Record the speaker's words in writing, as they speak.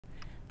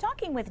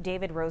Talking with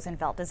David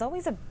Rosenfelt is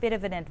always a bit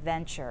of an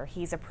adventure.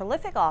 He's a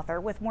prolific author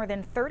with more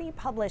than 30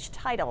 published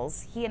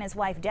titles. He and his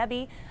wife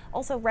Debbie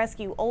also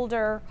rescue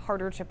older,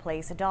 harder to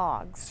place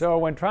dogs. So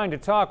when trying to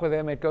talk with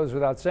him, it goes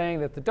without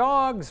saying that the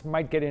dogs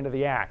might get into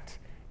the act.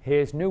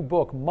 His new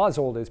book,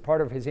 Muzzled, is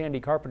part of his Andy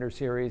Carpenter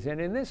series, and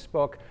in this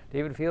book,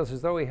 David feels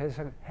as though he has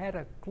had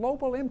a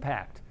global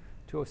impact.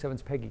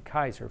 207's Peggy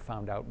Kaiser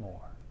found out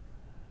more.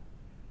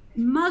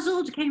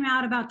 Muzzled came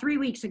out about 3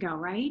 weeks ago,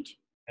 right?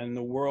 And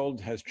the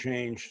world has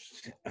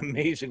changed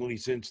amazingly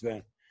since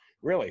then.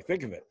 Really,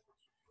 think of it.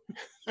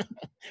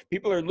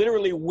 People are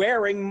literally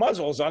wearing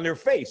muzzles on their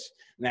face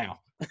now.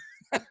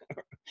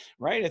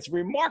 Right? It's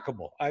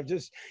remarkable.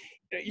 most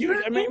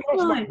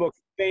of my books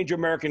change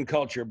American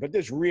culture, but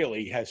this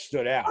really has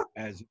stood out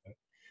as,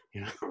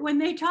 When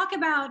they talk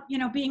about,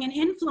 being an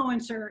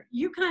influencer,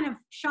 you kind of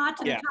shot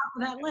to the top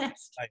of that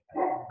list.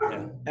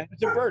 And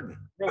it's a burden.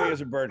 It really is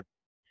a burden.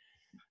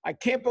 I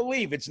can't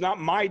believe it's not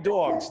my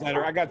dogs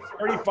I got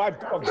 35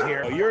 dogs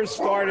here. Yours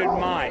started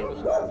mine,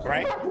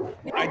 right?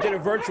 I did a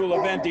virtual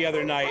event the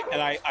other night, and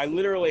I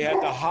literally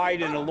had to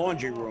hide in the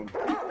laundry room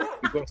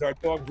because our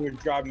dogs were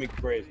driving me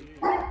crazy.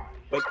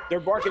 But they're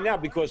barking now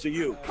because of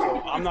you,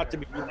 so I'm not to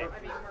be blamed.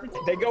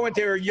 They go into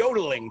their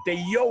yodeling.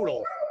 They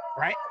yodel,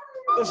 right?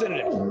 Listen to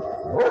this.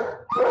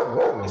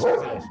 Listen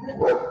to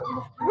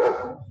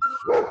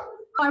this.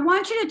 I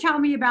want you to tell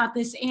me about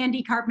this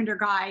Andy Carpenter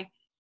guy.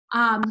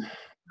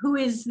 Who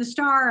is the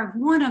star of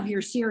one of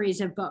your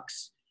series of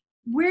books.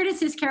 Where does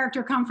this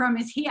character come from?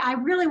 I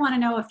really want to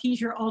know if he's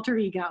your alter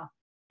ego.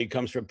 He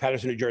comes from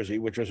Paterson, New Jersey,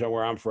 which is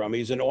where I'm from.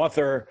 He's an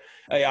author.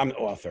 I'm an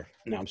author.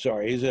 No, I'm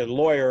sorry. He's a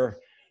lawyer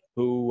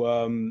who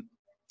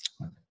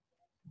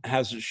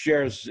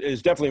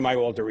is definitely my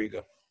alter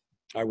ego,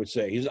 I would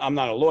say. I'm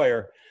not a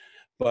lawyer,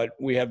 but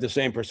we have the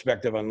same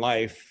perspective on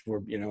life.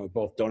 We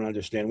both don't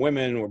understand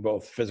women. We're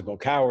both physical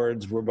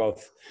cowards. We're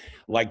both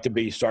like to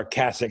be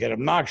sarcastic and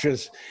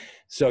obnoxious.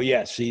 So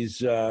yes, he's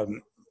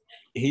the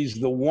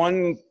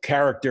one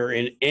character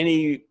in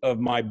any of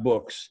my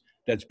books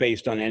that's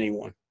based on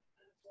anyone,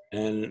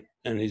 and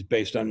he's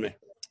based on me.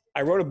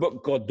 I wrote a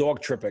book called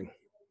Dog Tripping,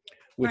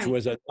 which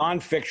was a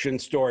nonfiction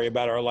story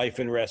about our life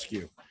in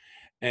rescue,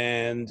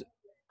 and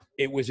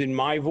it was in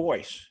my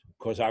voice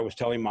because I was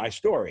telling my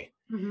story.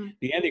 Mm-hmm.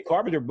 The Andy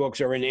Carpenter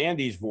books are in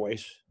Andy's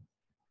voice,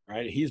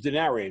 right? He's the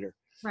narrator,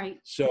 right?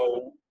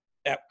 So.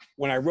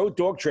 When I wrote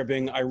Dog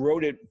Tripping, I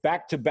wrote it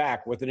back to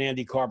back with an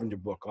Andy Carpenter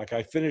book. Like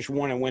I finished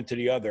one and went to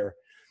the other.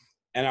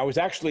 And I was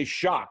actually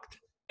shocked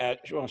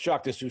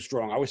shocked is too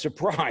strong. I was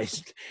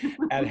surprised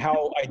at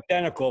how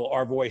identical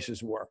our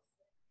voices were.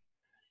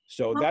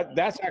 So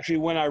that's actually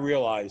when I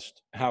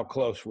realized how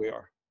close we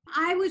are.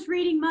 I was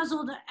reading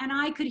Muzzled and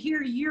I could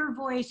hear your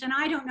voice, and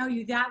I don't know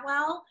you that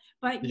well,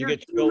 but Did you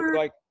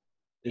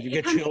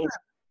get chilled?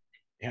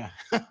 Yeah.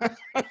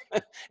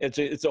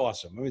 It's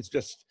awesome. I mean,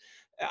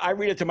 I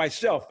read it to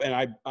myself,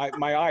 and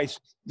my eyes,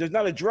 there's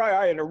not a dry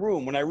eye in a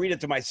room when I read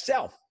it to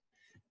myself.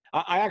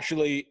 I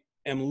actually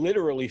am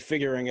literally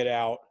figuring it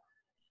out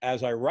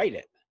as I write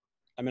it.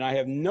 I mean, I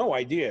have no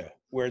idea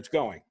where it's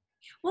going.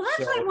 Well,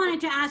 that's what I wanted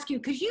to ask you,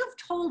 because you've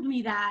told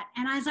me that,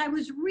 and as I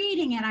was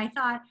reading it, I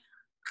thought,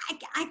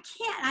 I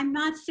can't, I'm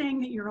not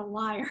saying that you're a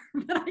liar,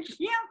 but I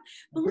can't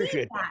believe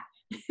that.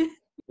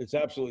 It's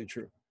absolutely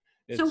true.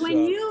 So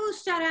when you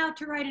set out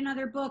to write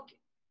another book,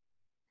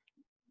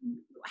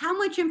 how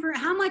much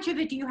of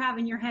it do you have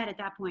in your head at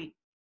that point?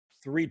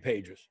 3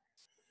 pages.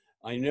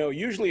 I know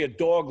usually a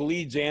dog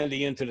leads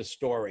Andy into the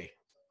story,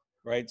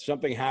 right?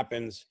 Something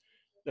happens.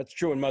 That's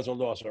true in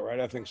Muzzled also, right?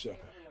 I think so.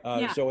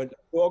 So a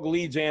dog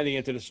leads Andy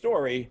into the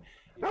story,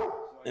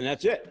 and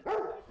that's it.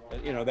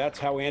 That's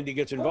how Andy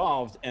gets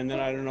involved. And then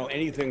I don't know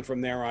anything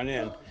from there on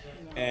in.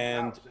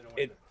 And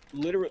it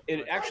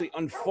actually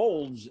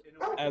unfolds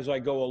as I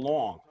go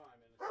along.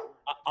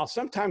 I'll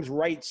sometimes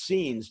write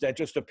scenes that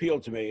just appeal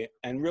to me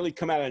and really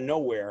come out of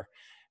nowhere.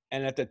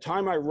 And at the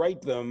time I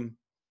write them,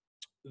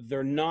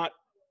 they're not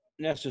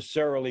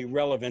necessarily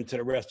relevant to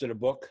the rest of the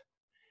book.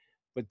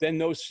 But then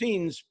those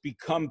scenes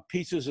become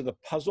pieces of the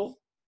puzzle.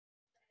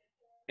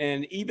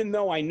 And even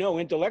though I know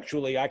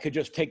intellectually I could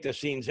just take the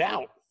scenes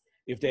out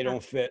if they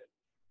don't fit,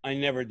 I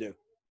never do.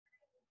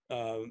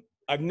 Now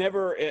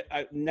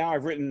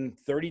I've written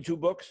 32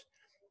 books.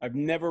 I've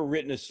never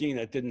written a scene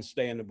that didn't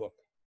stay in the book,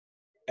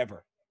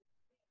 ever.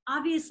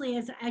 Obviously,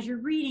 as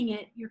you're reading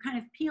it, you're kind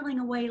of peeling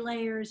away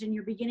layers and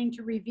you're beginning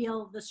to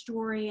reveal the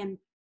story and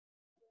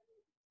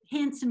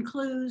hints and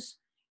clues.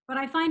 But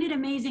I find it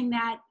amazing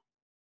that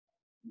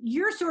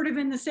you're sort of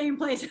in the same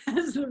place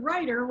as the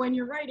writer when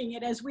you're writing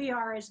it as we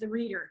are as the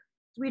reader.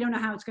 We don't know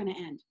how it's going to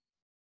end.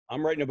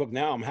 I'm writing a book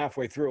now. I'm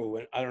halfway through,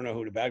 and I don't know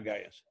who the bad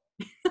guy is.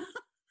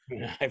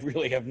 I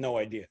really have no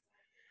idea.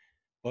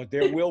 But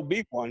there will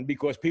be one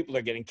because people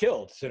are getting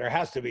killed. So there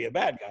has to be a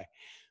bad guy.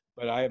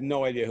 But I have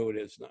no idea who it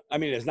is. I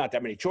mean, there's not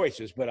that many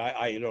choices, but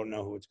I don't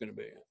know who it's going to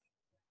be.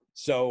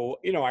 So,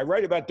 I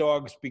write about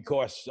dogs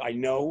because I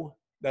know.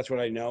 That's what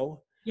I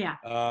know. Yeah.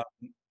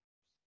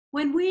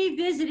 When we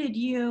visited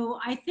you,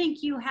 I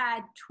think you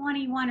had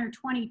 21 or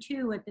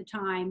 22 at the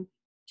time.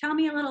 Tell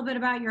me a little bit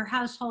about your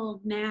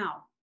household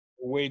now.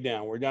 Way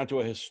down. We're down to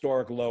a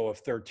historic low of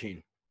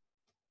 13.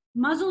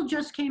 Muzzled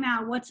just came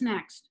out. What's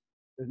next?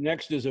 The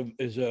next is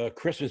a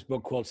Christmas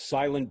book called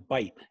Silent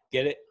Bite.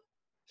 Get it?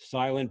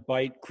 Silent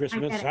Bite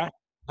Christmas.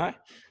 Huh?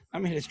 I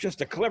mean, it's just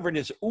the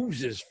cleverness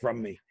oozes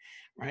from me,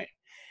 right?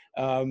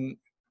 And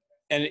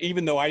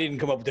even though I didn't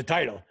come up with the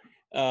title.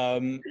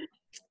 And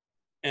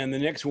the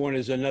next one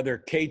is another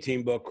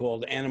K-Team book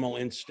called Animal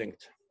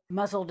Instinct.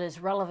 Muzzled is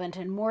relevant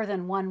in more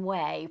than one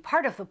way.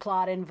 Part of the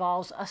plot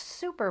involves a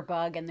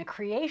superbug and the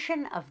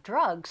creation of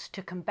drugs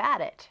to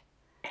combat it.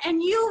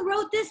 And you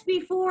wrote this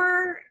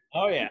before?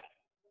 Oh, yeah.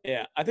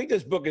 Yeah. I think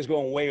this book is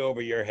going way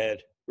over your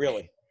head,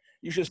 really.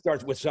 You should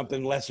start with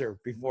something lesser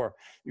before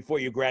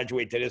you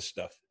graduate to this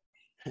stuff.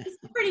 It's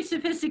pretty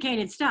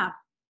sophisticated stuff.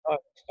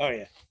 Oh,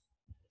 yeah.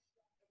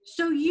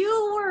 So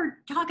you were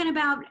talking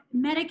about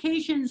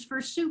medications for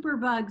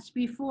superbugs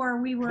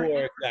before we were...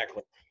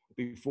 Exactly.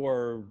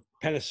 Before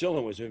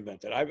penicillin was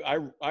invented.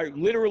 I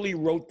literally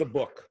wrote the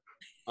book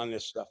on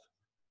this stuff.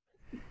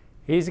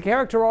 He's a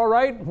character, all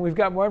right. We've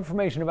got more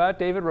information about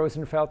David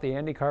Rosenfelt, the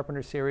Andy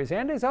Carpenter series,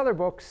 and his other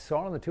books,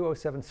 all in the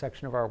 207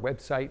 section of our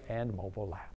website and mobile app.